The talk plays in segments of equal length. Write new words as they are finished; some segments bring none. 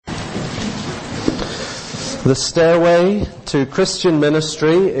The stairway to Christian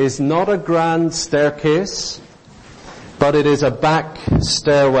ministry is not a grand staircase, but it is a back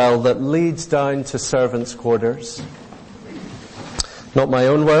stairwell that leads down to servants' quarters. Not my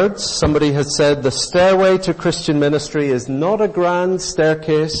own words. Somebody has said the stairway to Christian ministry is not a grand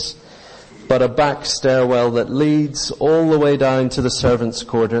staircase, but a back stairwell that leads all the way down to the servants'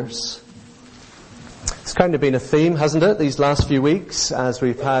 quarters. It's kind of been a theme, hasn't it, these last few weeks, as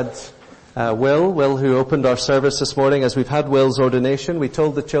we've had Will who opened our service this morning, as we've had Will's ordination. We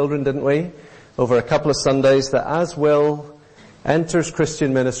told the children, didn't we, over a couple of Sundays, that as Will enters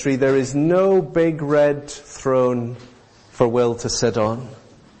Christian ministry, there is no big red throne for Will to sit on.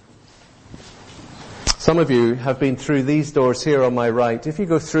 Some of you have been through these doors here on my right. If you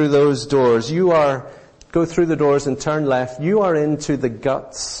go through those doors, go through the doors and turn left, you are into the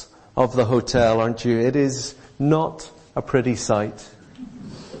guts of the hotel, aren't you? It is not a pretty sight.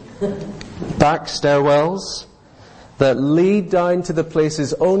 Back stairwells that lead down to the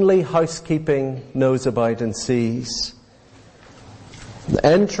places only housekeeping knows about and sees.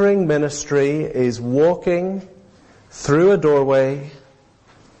 Entering ministry is walking through a doorway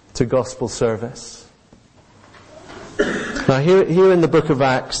to gospel service. Now here in the book of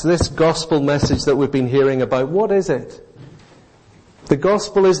Acts, this gospel message that we've been hearing about, what is it? The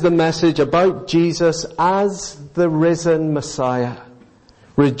gospel is the message about Jesus as the risen Messiah.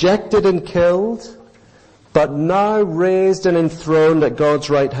 Rejected and killed, but now raised and enthroned at God's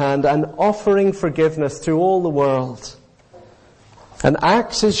right hand and offering forgiveness to all the world. And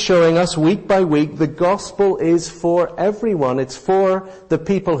Acts is showing us week by week the gospel is for everyone. It's for the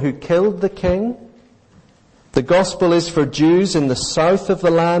people who killed the king. The gospel is for Jews in the south of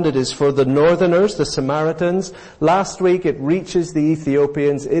the land. It is for the northerners, the Samaritans. Last week it reaches the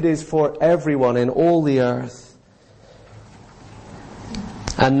Ethiopians. It is for everyone in all the earth.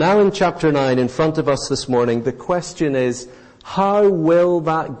 And now in chapter 9 in front of us this morning, the question is, how will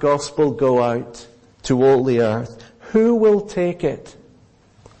that gospel go out to all the earth? Who will take it?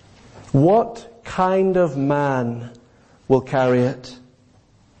 What kind of man will carry it?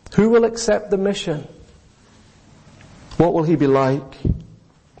 Who will accept the mission? What will he be like?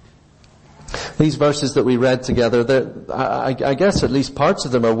 These verses that we read together, I guess at least parts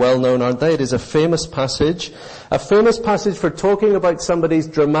of them are well known, aren't they? It is a famous passage for talking about somebody's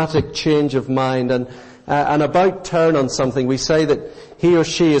dramatic change of mind and about turn on something. We say that he or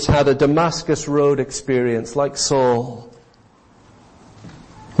she has had a Damascus Road experience like Saul.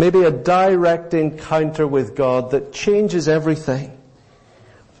 Maybe a direct encounter with God that changes everything.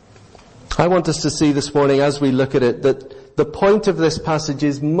 I want us to see this morning as we look at it that the point of this passage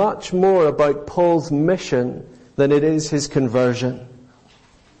is much more about Paul's mission than it is his conversion.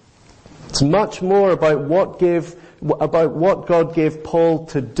 It's much more about what God gave Paul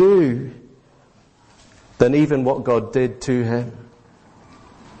to do than even what God did to him.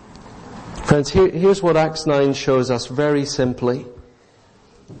 Friends, here's what Acts 9 shows us very simply.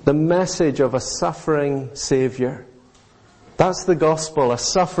 The message of a suffering Savior. That's the gospel, a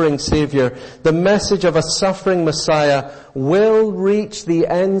suffering Savior. The message of a suffering Messiah will reach the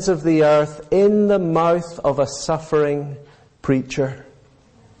ends of the earth in the mouth of a suffering preacher.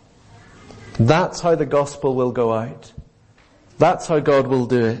 That's how the gospel will go out. That's how God will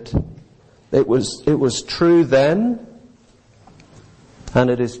do it. It was true then,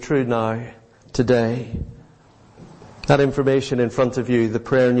 and it is true now, today. That information in front of you, the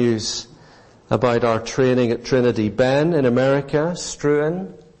prayer news about our training at Trinity. Ben in America,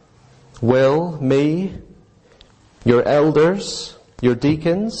 Struan, Will, me, your elders, your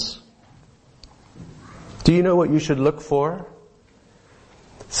deacons. Do you know what you should look for?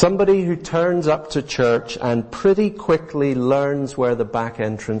 Somebody who turns up to church and pretty quickly learns where the back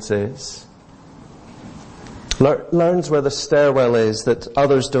entrance is. Learns where the stairwell is that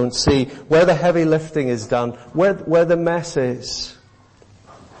others don't see, where the heavy lifting is done, where the mess is.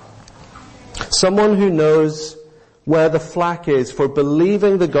 Someone who knows where the flak is for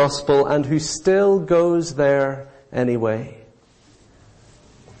believing the gospel and who still goes there anyway.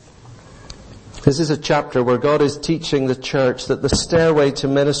 This is a chapter where God is teaching the church that the stairway to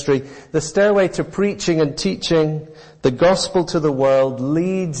ministry, the stairway to preaching and teaching the gospel to the world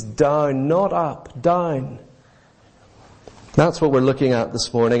leads down, not up, down. That's what we're looking at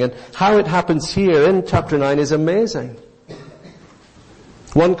this morning. And how it happens here in chapter 9 is amazing.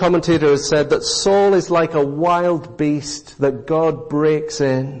 One commentator has said that Saul is like a wild beast that God breaks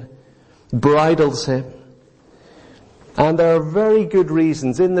in, bridles him. And there are very good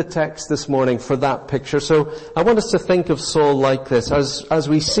reasons in the text this morning for that picture. So I want us to think of Saul like this. As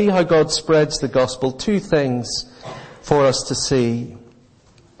we see how God spreads the gospel, two things for us to see.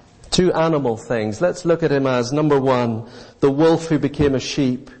 Two animal things. Let's look at him as, number one, the wolf who became a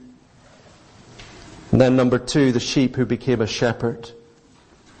sheep. And then number two, the sheep who became a shepherd.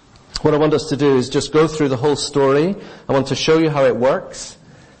 What I want us to do is just go through the whole story. I want to show you how it works.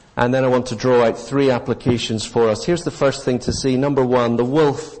 And then I want to draw out three applications for us. Here's the first thing to see. Number one, the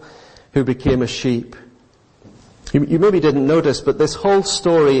wolf who became a sheep. You maybe didn't notice, but this whole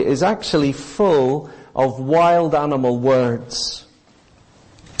story is actually full of wild animal words.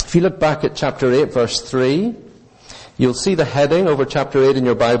 If you look back at chapter 8, verse 3, you'll see the heading over chapter 8 in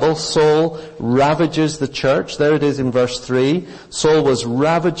your Bible. Saul ravages the church. There it is in verse 3. Saul was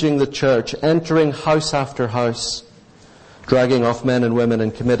ravaging the church, entering house after house, dragging off men and women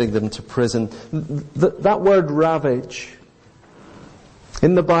and committing them to prison. That word ravage,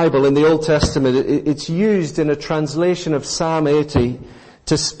 in the Bible, in the Old Testament, it's used in a translation of Psalm 80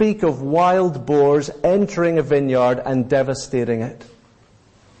 to speak of wild boars entering a vineyard and devastating it,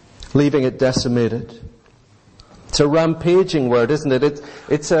 leaving it decimated. It's a rampaging word, isn't it?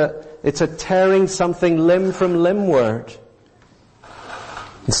 It's a tearing something limb from limb word.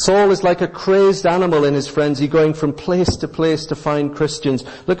 And Saul is like a crazed animal in his frenzy, going from place to place to find Christians.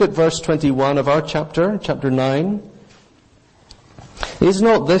 Look at verse 21 of our chapter 9. Is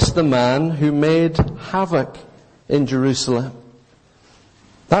not this the man who made havoc in Jerusalem?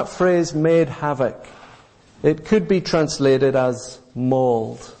 That phrase, made havoc, it could be translated as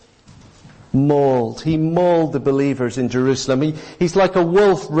mauled. Mauled. He mauled the believers in Jerusalem. He's like a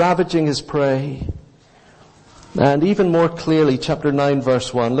wolf ravaging his prey. And even more clearly, chapter 9,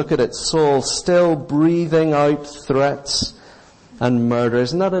 verse 1, look at it. Saul still breathing out threats and murder.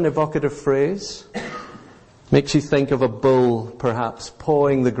 Isn't that an evocative phrase? Makes you think of a bull, perhaps,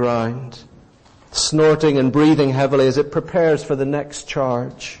 pawing the ground, snorting and breathing heavily as it prepares for the next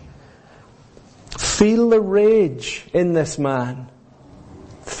charge. Feel the rage in this man.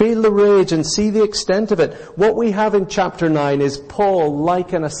 Feel the rage and see the extent of it. What we have in chapter 9 is Paul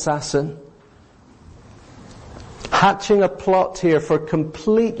like an assassin, hatching a plot here for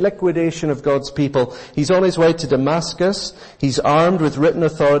complete liquidation of God's people. He's on his way to Damascus. He's armed with written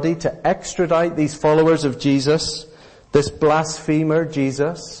authority to extradite these followers of Jesus, this blasphemer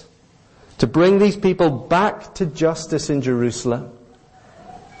Jesus, to bring these people back to justice in Jerusalem.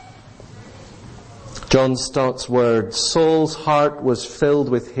 John Stott's words, Saul's heart was filled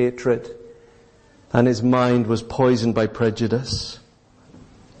with hatred and his mind was poisoned by prejudice.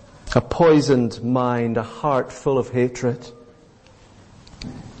 A poisoned mind, a heart full of hatred.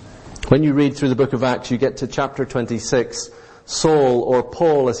 When you read through the book of Acts, you get to chapter 26. Saul, or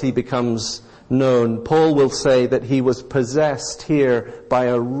Paul as he becomes known, Paul will say that he was possessed here by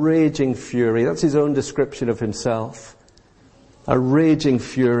a raging fury. That's his own description of himself. A raging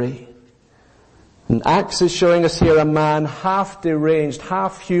fury. And Acts is showing us here a man half deranged,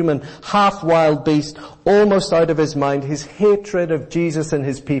 half human, half wild beast, almost out of his mind. His hatred of Jesus and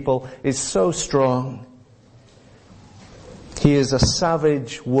his people is so strong. He is a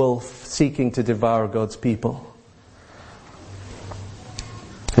savage wolf seeking to devour God's people.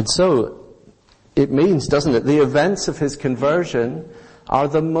 And so, it means, doesn't it, the events of his conversion are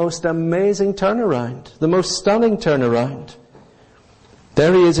the most amazing turnaround, the most stunning turnaround.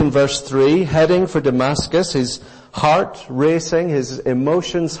 There he is in verse 3, heading for Damascus, his heart racing, his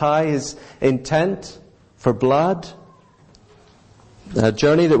emotions high, his intent for blood. A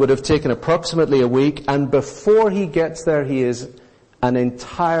journey that would have taken approximately a week, and before he gets there he is an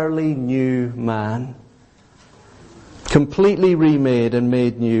entirely new man. Completely remade and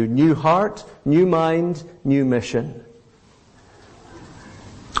made new. New heart, new mind, new mission.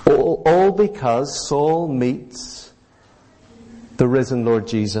 All because Saul meets the risen Lord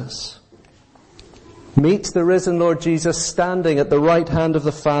Jesus. Meets the risen Lord Jesus standing at the right hand of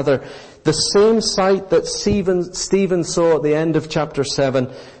the Father. The same sight that Stephen saw at the end of chapter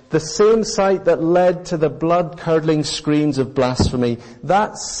 7. The same sight that led to the blood-curdling screams of blasphemy.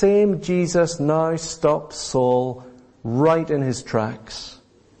 That same Jesus now stops Saul right in his tracks.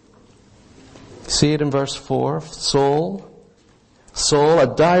 See it in verse 4. Saul, a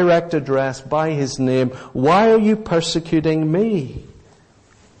direct address by his name. Why are you persecuting me?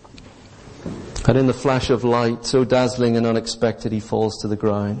 And in the flash of light, so dazzling and unexpected, he falls to the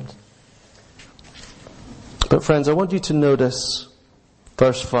ground. But friends, I want you to notice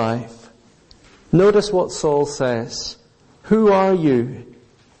verse 5. Notice what Saul says. Who are you,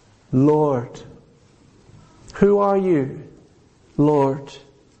 Lord? Who are you, Lord?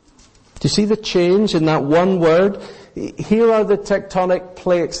 Do you see the change in that one word? Here are the tectonic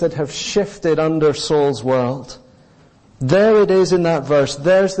plates that have shifted under Saul's world. There it is in that verse.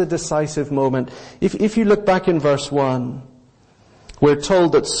 There's the decisive moment. If you look back in verse 1, we're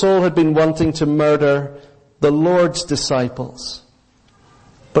told that Saul had been wanting to murder the Lord's disciples.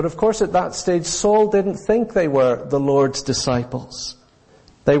 But of course at that stage Saul didn't think they were the Lord's disciples.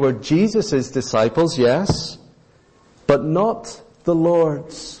 They were Jesus' disciples, yes, but not the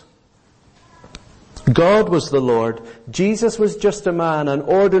Lord's. God was the Lord. Jesus was just a man, an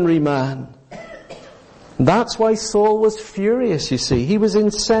ordinary man. That's why Saul was furious, you see. He was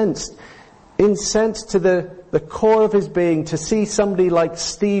incensed to the core of his being to see somebody like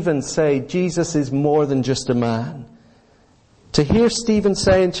Stephen say Jesus is more than just a man. To hear Stephen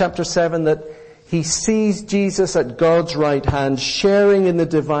say in chapter 7 that he sees Jesus at God's right hand, sharing in the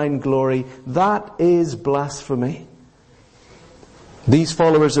divine glory, that is blasphemy. These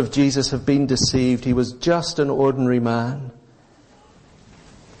followers of Jesus have been deceived. He was just an ordinary man.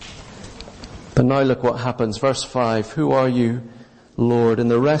 But now look what happens. Verse 5, who are you, Lord? In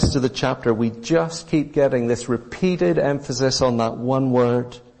the rest of the chapter, we just keep getting this repeated emphasis on that one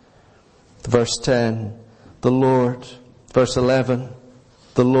word. Verse 10, the Lord. Verse 11,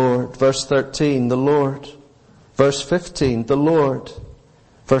 the Lord. Verse 13, the Lord. Verse 15, the Lord.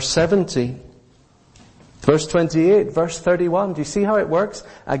 Verse 17, verse 28, verse 31. Do you see how it works?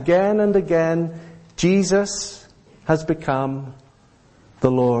 Again and again, Jesus has become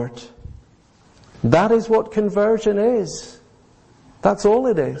the Lord. That is what conversion is. That's all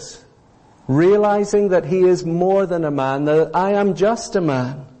it is. Realizing that He is more than a man, that I am just a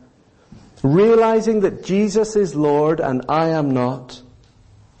man. Realizing that Jesus is Lord and I am not.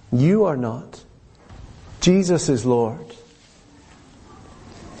 You are not. Jesus is Lord.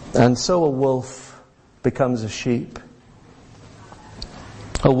 And so a wolf becomes a sheep.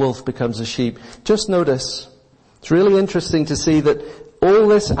 A wolf becomes a sheep. Just notice, it's really interesting to see that all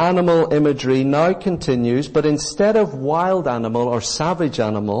this animal imagery now continues, but instead of wild animal or savage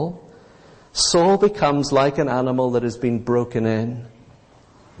animal, Saul becomes like an animal that has been broken in.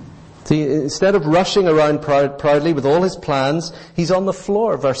 See, instead of rushing around proudly with all his plans, he's on the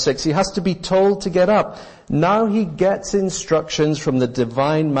floor, verse 6. He has to be told to get up. Now he gets instructions from the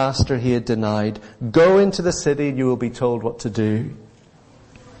divine master he had denied. Go into the city and you will be told what to do.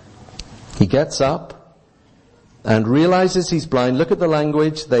 He gets up and realizes he's blind. Look at the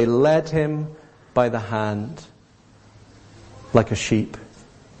language. They led him by the hand, like a sheep,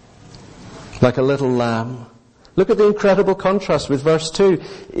 like a little lamb. Look at the incredible contrast with verse 2.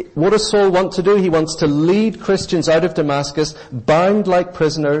 What does Saul want to do? He wants to lead Christians out of Damascus, bound like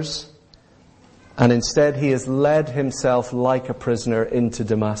prisoners, and instead he has led himself like a prisoner into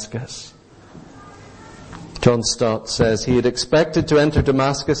Damascus. John Stott says, he had expected to enter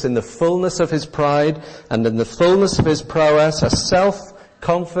Damascus in the fullness of his pride and in the fullness of his prowess, a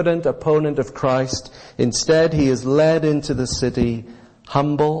self-confident opponent of Christ. Instead, he is led into the city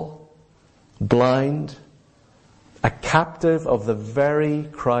humble, blind, a captive of the very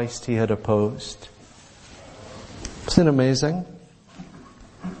Christ he had opposed. Isn't it amazing?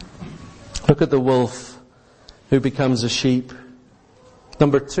 Look at the wolf who becomes a sheep.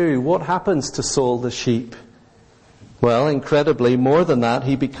 Number 2, what happens to Saul the sheep? Well, incredibly, more than that,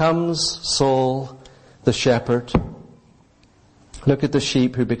 he becomes Saul the shepherd. Look at the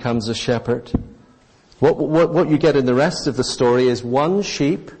sheep who becomes a shepherd. What you get in the rest of the story is one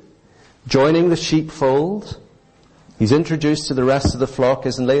sheep joining the sheepfold. He's introduced to the rest of the flock,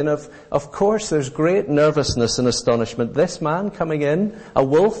 isn't he? And of course there's great nervousness and astonishment. This man coming in, a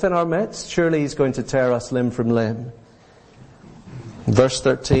wolf in our midst, surely he's going to tear us limb from limb. Verse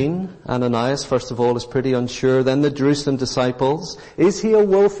 13, Ananias, first of all, is pretty unsure. Then the Jerusalem disciples, is he a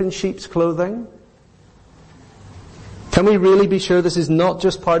wolf in sheep's clothing? Can we really be sure this is not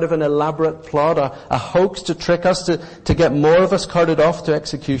just part of an elaborate plot, a hoax to trick us, to get more of us carted off to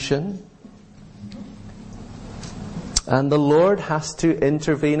execution? And the Lord has to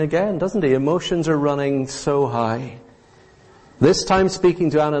intervene again, doesn't he? Emotions are running so high. This time speaking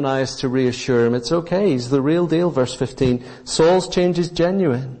to Ananias to reassure him, it's okay, he's the real deal, verse 15. Saul's change is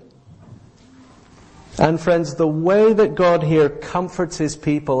genuine. And friends, the way that God here comforts His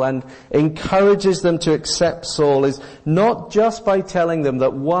people and encourages them to accept Saul is not just by telling them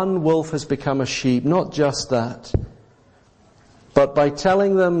that one wolf has become a sheep, not just that, but by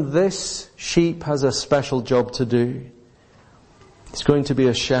telling them this sheep has a special job to do. He's going to be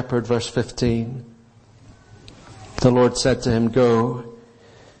a shepherd, verse 15. The Lord said to him, go,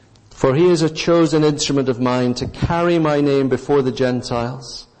 for he is a chosen instrument of mine to carry my name before the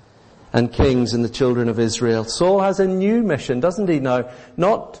Gentiles and kings and the children of Israel. Saul has a new mission, doesn't he now?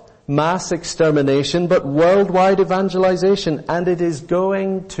 Not mass extermination, but worldwide evangelization. And it is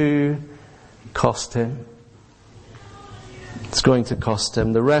going to cost him. It's going to cost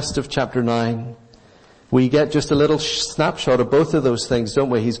him. The rest of chapter 9 We get just a little snapshot of both of those things, don't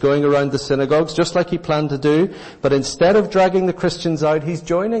we? He's going around the synagogues just like he planned to do, but instead of dragging the Christians out, he's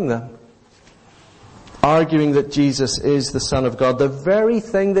joining them, arguing that Jesus is the Son of God. The very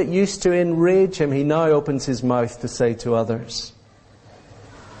thing that used to enrage him, he now opens his mouth to say to others.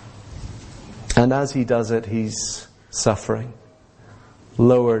 And as he does it, he's suffering,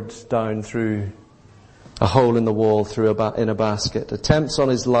 lowered down through a hole in the wall in a basket. Attempts on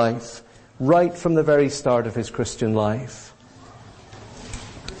his life right from the very start of his Christian life.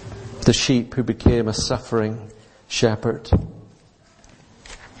 The sheep who became a suffering shepherd.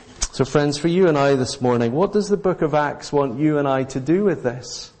 So friends, for you and I this morning, what does the book of Acts want you and I to do with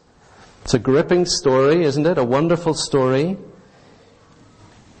this? It's a gripping story, isn't it? A wonderful story.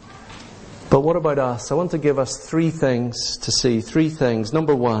 But what about us? I want to give us three things to see. Three things.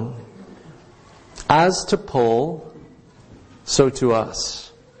 Number one, as to Paul, so to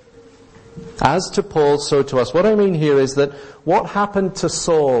us. As to Paul, so to us. What I mean here is that what happened to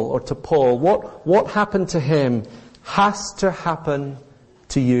Saul or to Paul, what happened to him has to happen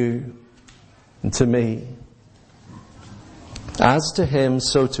to you and to me. As to him,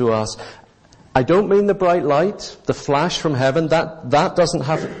 so to us. I don't mean the bright light, the flash from heaven. That doesn't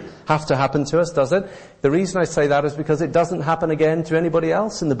have to happen to us, does it? The reason I say that is because it doesn't happen again to anybody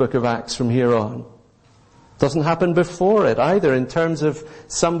else in the book of Acts from here on. It doesn't happen before it either in terms of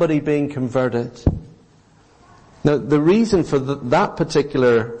somebody being converted. Now, the reason for that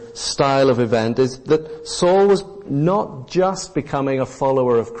particular style of event is that Saul was not just becoming a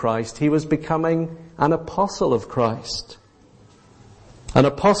follower of Christ, he was becoming an apostle of Christ. An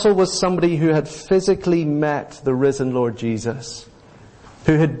apostle was somebody who had physically met the risen Lord Jesus,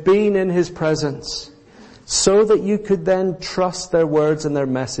 who had been in his presence, so that you could then trust their words and their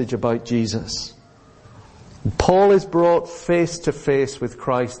message about Jesus. Paul is brought face to face with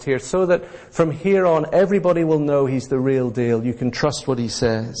Christ here, so that from here on everybody will know he's the real deal. You can trust what he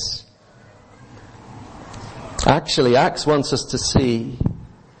says. Actually, Acts wants us to see,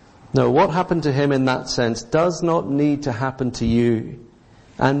 no, what happened to him in that sense does not need to happen to you,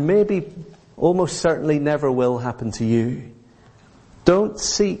 and maybe almost certainly never will happen to you. Don't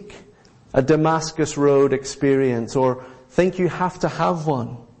seek a Damascus Road experience or think you have to have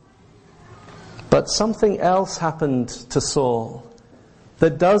one. But something else happened to Saul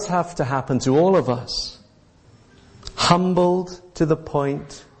that does have to happen to all of us. Humbled to the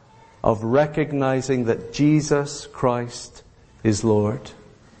point of recognizing that Jesus Christ is Lord.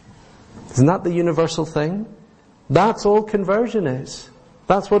 Isn't that the universal thing? That's all conversion is.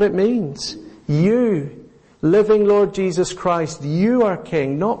 That's what it means. You, living Lord Jesus Christ, you are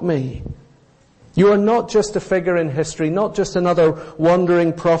King, not me. You are not just a figure in history, not just another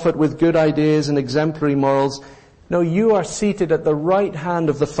wandering prophet with good ideas and exemplary morals. No, you are seated at the right hand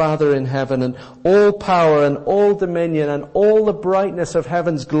of the Father in heaven, and all power and all dominion and all the brightness of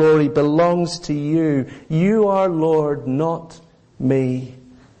heaven's glory belongs to you. You are Lord, not me.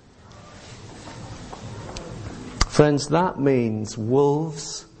 Friends, that means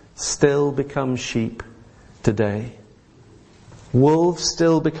wolves still become sheep today. Wolves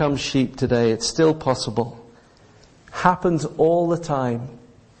still become sheep today. It's still possible. Happens all the time.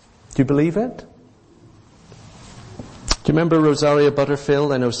 Do you believe it? Do you remember Rosaria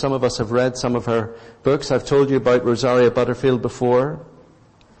Butterfield? I know some of us have read some of her books. I've told you about Rosaria Butterfield before.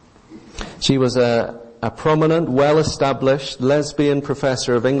 She was a prominent, well-established lesbian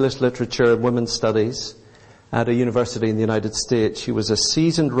professor of English literature and women's studies at a university in the United States. She was a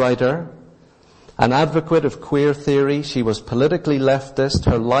seasoned writer, an advocate of queer theory. She was politically leftist.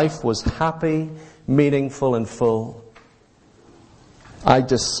 Her life was happy, meaningful, and full. I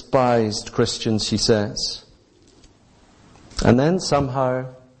despised Christians, she says. And then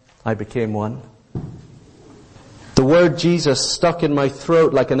somehow I became one. The word Jesus stuck in my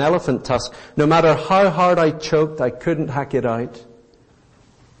throat like an elephant tusk. No matter how hard I choked, I couldn't hack it out.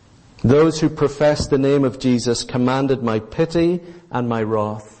 Those who professed the name of Jesus commanded my pity and my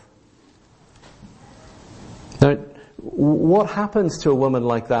wrath. Now, what happens to a woman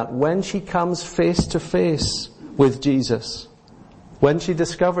like that when she comes face to face with Jesus? When she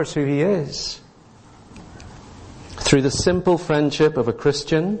discovers who he is? Through the simple friendship of a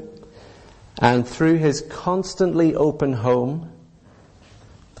Christian and through his constantly open home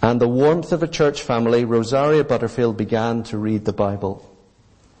and the warmth of a church family, Rosaria Butterfield began to read the Bible.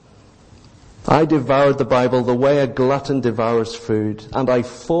 I devoured the Bible the way a glutton devours food, and I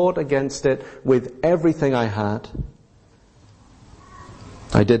fought against it with everything I had.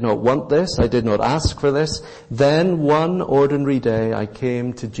 I did not want this. I did not ask for this. Then one ordinary day I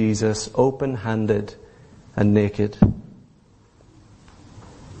came to Jesus open-handed and naked.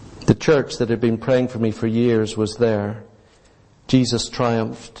 The church that had been praying for me for years was there. Jesus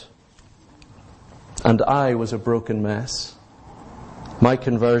triumphed. And I was a broken mess. My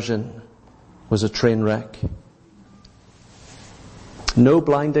conversion was a train wreck. No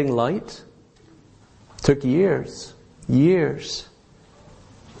blinding light. Took years.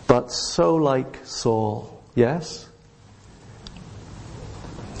 But so like Saul. Yes?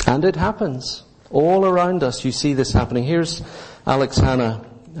 And it happens. All around us you see this happening. Here's Alex Hanna,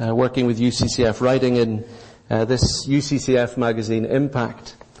 working with UCCF, writing in this UCCF magazine,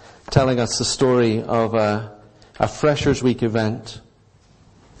 Impact, telling us the story of a Freshers' Week event.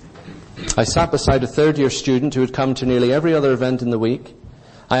 I sat beside a third-year student who had come to nearly every other event in the week.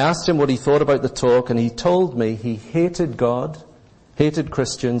 I asked him what he thought about the talk, and he told me he hated God, hated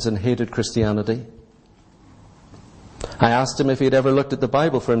Christians, and hated Christianity. I asked him if he had ever looked at the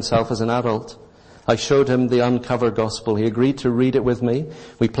Bible for himself as an adult. I showed him the Uncover Gospel. He agreed to read it with me.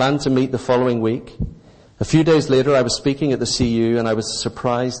 We planned to meet the following week. A few days later, I was speaking at the CU, and I was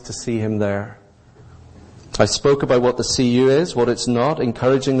surprised to see him there. I spoke about what the CU is, what it's not,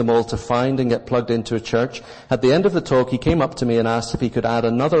 encouraging them all to find and get plugged into a church. At the end of the talk, he came up to me and asked if he could add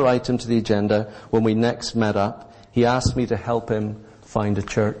another item to the agenda when we next met up. He asked me to help him find a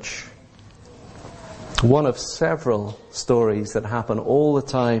church. One of several stories that happen all the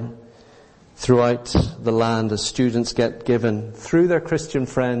time throughout the land as students get given, through their Christian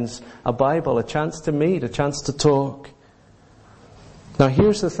friends, a Bible, a chance to meet, a chance to talk. Now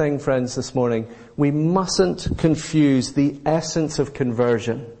here's the thing, friends, this morning. We mustn't confuse the essence of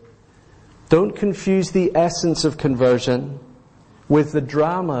conversion. Don't confuse the essence of conversion with the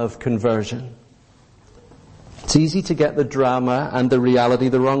drama of conversion. It's easy to get the drama and the reality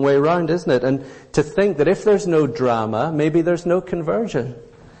the wrong way around, isn't it? And to think that if there's no drama, maybe there's no conversion.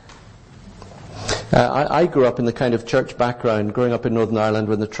 I grew up in the kind of church background, growing up in Northern Ireland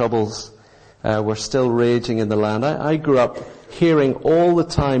when the Troubles were still raging in the land. I grew up hearing all the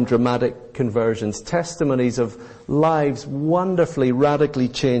time dramatic conversions, testimonies of lives wonderfully, radically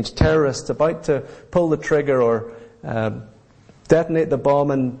changed, terrorists about to pull the trigger or detonate the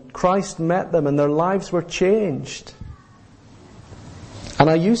bomb, and Christ met them and their lives were changed. And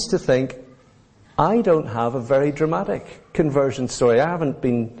I used to think, I don't have a very dramatic conversion story. I haven't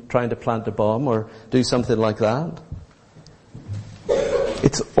been trying to plant a bomb or do something like that.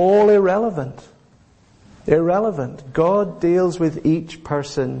 It's all irrelevant. Irrelevant. God deals with each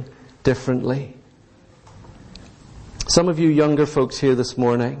person differently. Some of you younger folks here this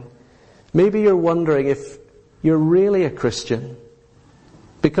morning, maybe you're wondering if you're really a Christian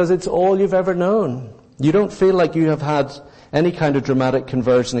because it's all you've ever known. You don't feel like you have had any kind of dramatic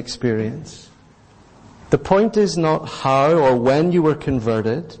conversion experience. The point is not how or when you were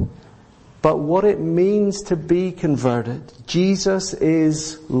converted, but what it means to be converted. Jesus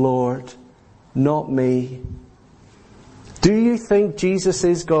is Lord, not me. Do you think Jesus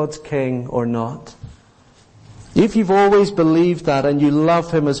is God's King or not? If you've always believed that and you love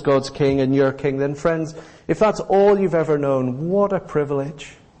Him as God's King and your King, then friends, if that's all you've ever known, what a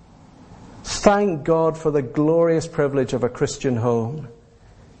privilege. Thank God for the glorious privilege of a Christian home.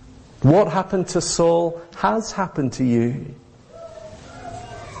 What happened to Saul has happened to you.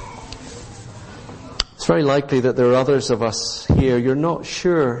 It's very likely that there are others of us here, you're not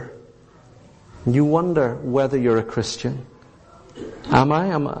sure. You wonder whether you're a Christian. Am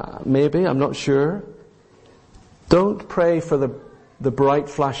I? Maybe, I'm not sure. Don't pray for the bright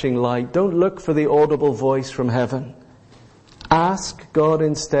flashing light. Don't look for the audible voice from heaven. Ask God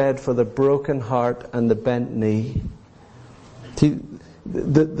instead for the broken heart and the bent knee.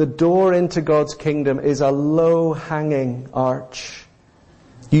 The door into God's kingdom is a low-hanging arch.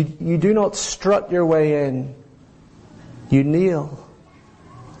 You do not strut your way in. You kneel.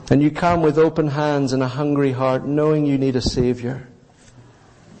 And you come with open hands and a hungry heart, knowing you need a Savior.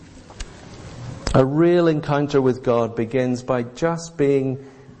 A real encounter with God begins by just being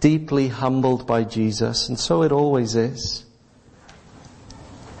deeply humbled by Jesus. And so it always is.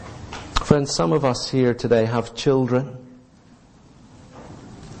 Friends, some of us here today have children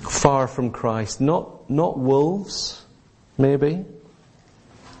far from Christ. Not wolves, maybe,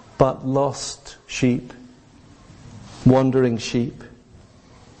 but lost sheep, wandering sheep.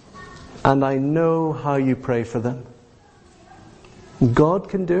 And I know how you pray for them. God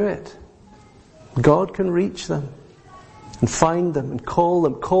can do it. God can reach them and find them and call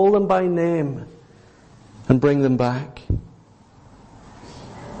them by name and bring them back.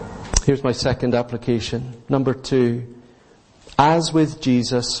 Here's my second application. Number 2, as with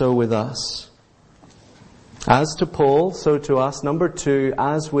Jesus, so with us. As to Paul, so to us. Number 2,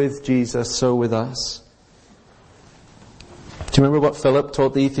 as with Jesus, so with us. Do you remember what Philip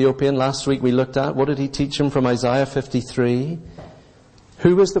taught the Ethiopian last week we looked at? What did he teach him from Isaiah 53?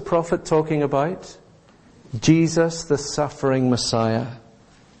 Who was the prophet talking about? Jesus, the suffering Messiah.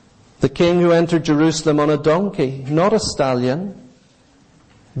 The king who entered Jerusalem on a donkey, not a stallion.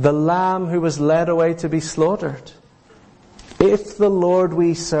 The lamb who was led away to be slaughtered. If the Lord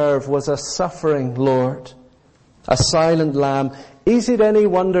we serve was a suffering Lord, a silent lamb, is it any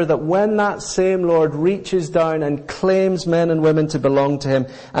wonder that when that same Lord reaches down and claims men and women to belong to him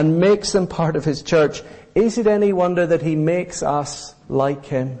and makes them part of his church, is it any wonder that he makes us like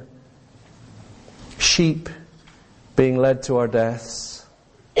him? Sheep being led to our deaths.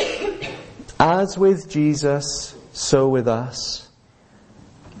 As with Jesus, so with us.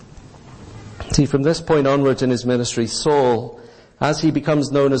 See, from this point onwards in his ministry, Saul, as he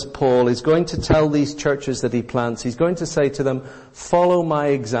becomes known as Paul, is going to tell these churches that he plants, he's going to say to them, follow my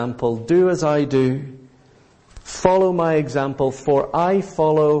example, do as I do. Follow my example, for I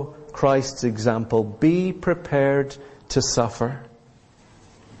follow Christ's example. Be prepared to suffer.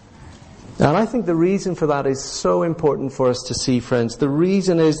 And I think the reason for that is so important for us to see, friends. The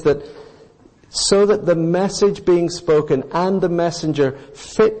reason is that so that the message being spoken and the messenger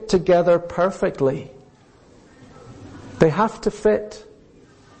fit together perfectly. They have to fit.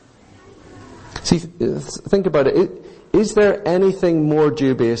 See, think about it. Is there anything more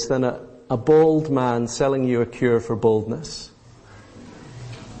dubious than a bald man selling you a cure for baldness?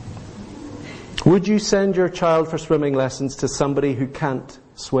 Would you send your child for swimming lessons to somebody who can't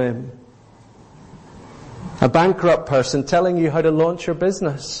swim? A bankrupt person telling you how to launch your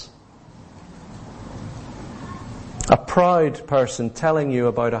business? A proud person telling you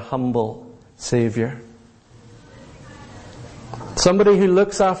about a humble Saviour? Somebody who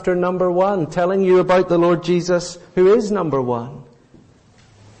looks after number one, telling you about the Lord Jesus, who is number one?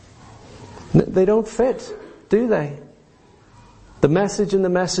 They don't fit, do they? The message and the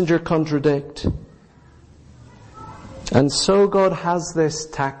messenger contradict. And so God has this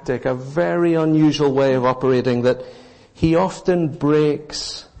tactic, a very unusual way of operating, that he often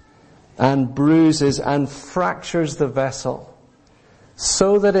breaks and bruises and fractures the vessel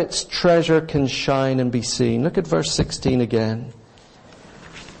so that its treasure can shine and be seen. Look at verse 16 again.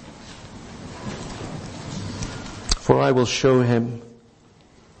 For I will show him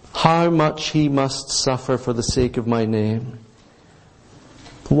how much he must suffer for the sake of my name.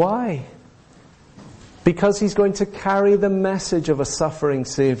 Why? Because he's going to carry the message of a suffering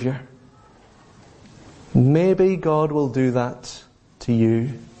Saviour. Maybe God will do that to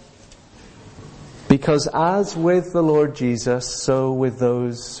you. Because as with the Lord Jesus, so with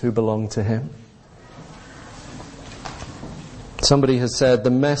those who belong to him. Somebody has said the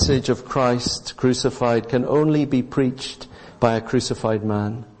message of Christ crucified can only be preached by a crucified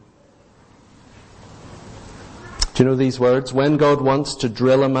man. Do you know these words? When God wants to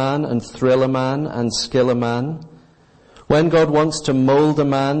drill a man and thrill a man and skill a man, when God wants to mould a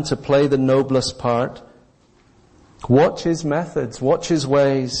man to play the noblest part, watch his methods, watch his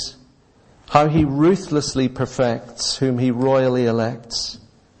ways, how he ruthlessly perfects whom he royally elects,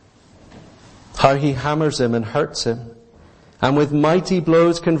 how he hammers him and hurts him, and with mighty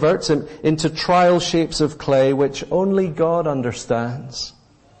blows converts him into trial shapes of clay which only God understands,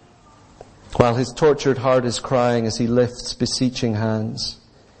 while his tortured heart is crying as he lifts beseeching hands.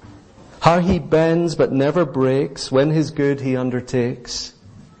 How he bends but never breaks when his good he undertakes.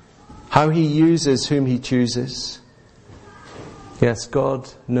 How he uses whom he chooses. Yes, God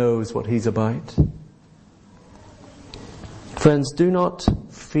knows what he's about. Friends, do not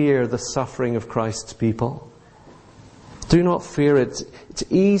fear the suffering of Christ's people. Do not fear it. It's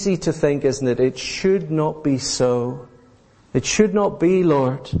easy to think, isn't it? It should not be so. It should not be,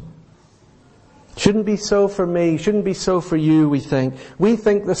 Lord. Shouldn't be so for me, shouldn't be so for you, we think. We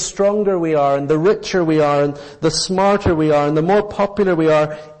think the stronger we are and the richer we are and the smarter we are and the more popular we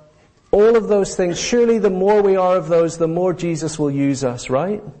are, all of those things, surely the more we are of those, the more Jesus will use us,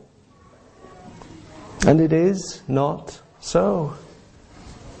 right? And it is not so.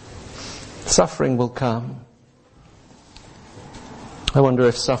 Suffering will come. I wonder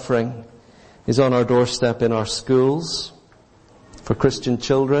if suffering is on our doorstep in our schools, for Christian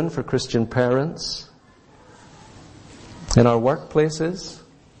children, for Christian parents, in our workplaces.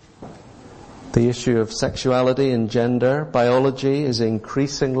 The issue of sexuality and gender, biology is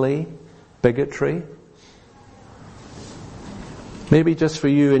increasingly bigotry. Maybe just for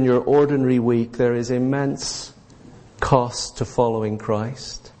you in your ordinary week there is immense cost to following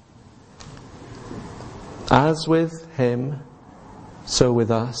Christ. As with him, so with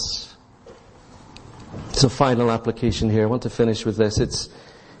us. It's a final application here. I want to finish with this. It's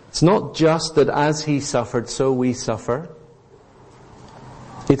not just that as he suffered, so we suffer.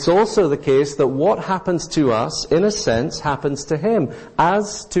 It's also the case that what happens to us, in a sense, happens to him.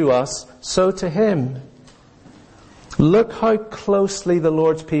 As to us, so to him. Look how closely the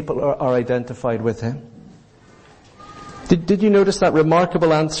Lord's people are identified with him. Did you notice that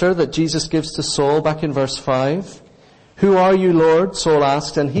remarkable answer that Jesus gives to Saul back in verse 5? "Who are you, Lord?" Saul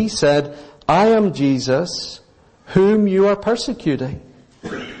asked, and he said, "I am Jesus, whom you are persecuting."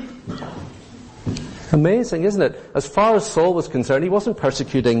 Amazing, isn't it? As far as Saul was concerned, he wasn't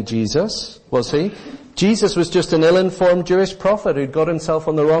persecuting Jesus, was he? Jesus was just an ill-informed Jewish prophet who'd got himself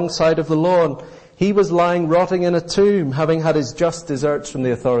on the wrong side of the law. And he was lying rotting in a tomb, having had his just deserts from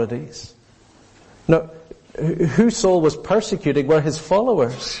the authorities. No, who Saul was persecuting were his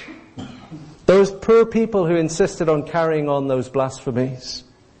followers. Those poor people who insisted on carrying on those blasphemies.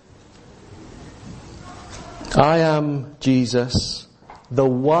 "I am Jesus, the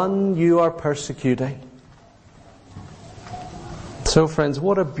one you are persecuting." So friends,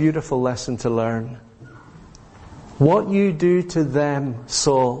 what a beautiful lesson to learn. What you do to them,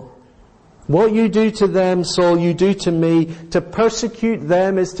 Saul. What you do to them, Saul, you do to me. To persecute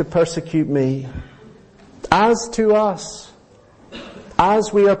them is to persecute me. As to us,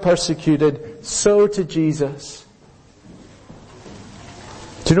 as we are persecuted, so to Jesus.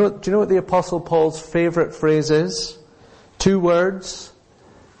 Do you know what the Apostle Paul's favorite phrase is? 2 words,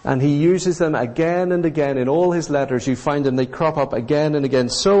 and he uses them again and again in all his letters. You find them, they crop up again and again.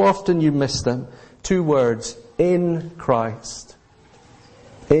 So often you miss them. 2 words, in Christ.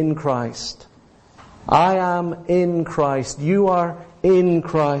 In Christ. I am in Christ. You are in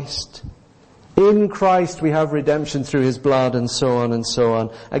Christ. In Christ we have redemption through his blood, and so on and so on.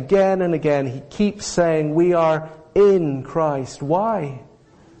 Again and again he keeps saying we are in Christ. Why?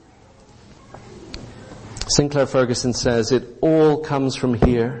 Sinclair Ferguson says it all comes from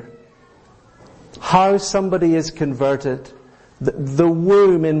here. How somebody is converted, the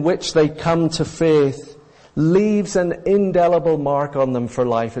womb in which they come to faith, leaves an indelible mark on them for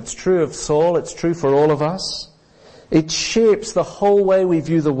life. It's true of Saul, it's true for all of us. It shapes the whole way we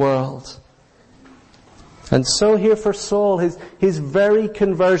view the world. And so here for Saul, his very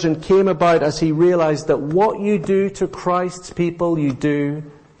conversion came about as he realized that what you do to Christ's people, you do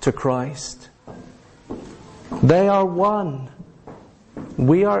to Christ. They are one.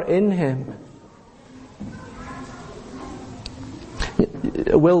 We are in him.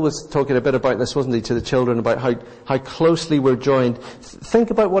 Will was talking a bit about this, wasn't he, to the children, about how closely we're joined. Think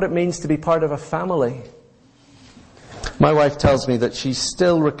about what it means to be part of a family. My wife tells me that she's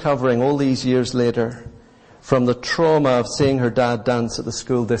still recovering all these years later from the trauma of seeing her dad dance at the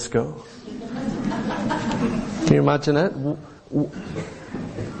school disco. Can you imagine it?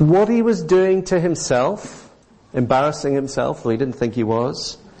 What he was doing to himself, embarrassing himself, though he didn't think he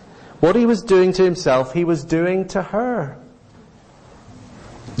was. What he was doing to himself, he was doing to her.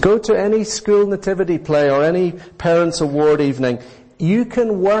 Go to any school nativity play or any parents' award evening. You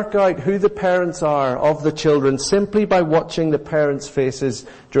can work out who the parents are of the children simply by watching the parents' faces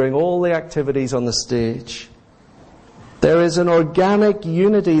during all the activities on the stage. There is an organic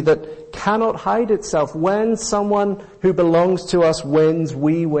unity that cannot hide itself. When someone who belongs to us wins,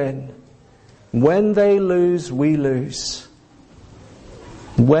 we win. When they lose, we lose.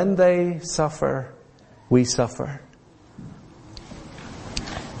 When they suffer, we suffer.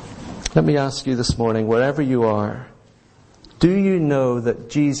 Let me ask you this morning, wherever you are, do you know that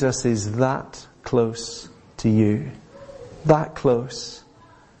Jesus is that close to you? That close.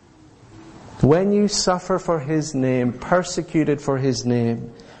 When you suffer for his name, persecuted for his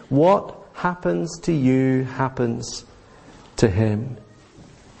name, what happens to you happens to him.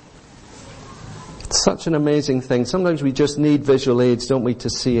 It's such an amazing thing. Sometimes we just need visual aids, don't we, to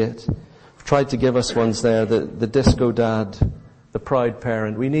see it. I've tried to give us ones there, the disco dad, the proud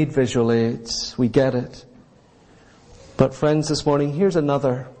parent. We need visual aids. We get it. But friends, this morning, here's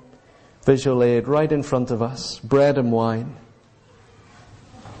another visual aid right in front of us. Bread and wine.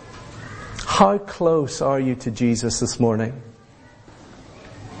 How close are you to Jesus this morning?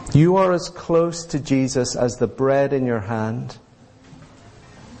 You are as close to Jesus as the bread in your hand,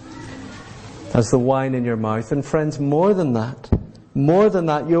 as the wine in your mouth. And friends, more than that,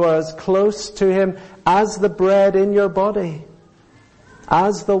 you are as close to him as the bread in your body,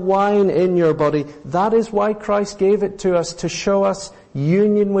 as the wine in your body. That is why Christ gave it to us, to show us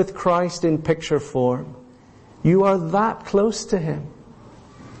union with Christ in picture form. You are that close to him.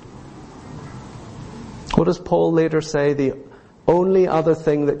 What does Paul later say? The only other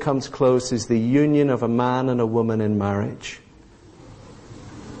thing that comes close is the union of a man and a woman in marriage.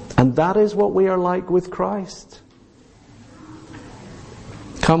 And that is what we are like with Christ.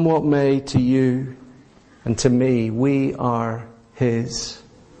 Come what may to you and to me, we are his.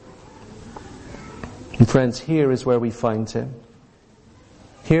 And friends, here is where we find him.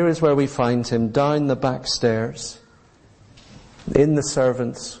 Here is where we find him, down the back stairs, in the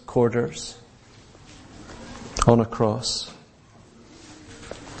servants' quarters, on a cross.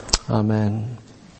 Amen.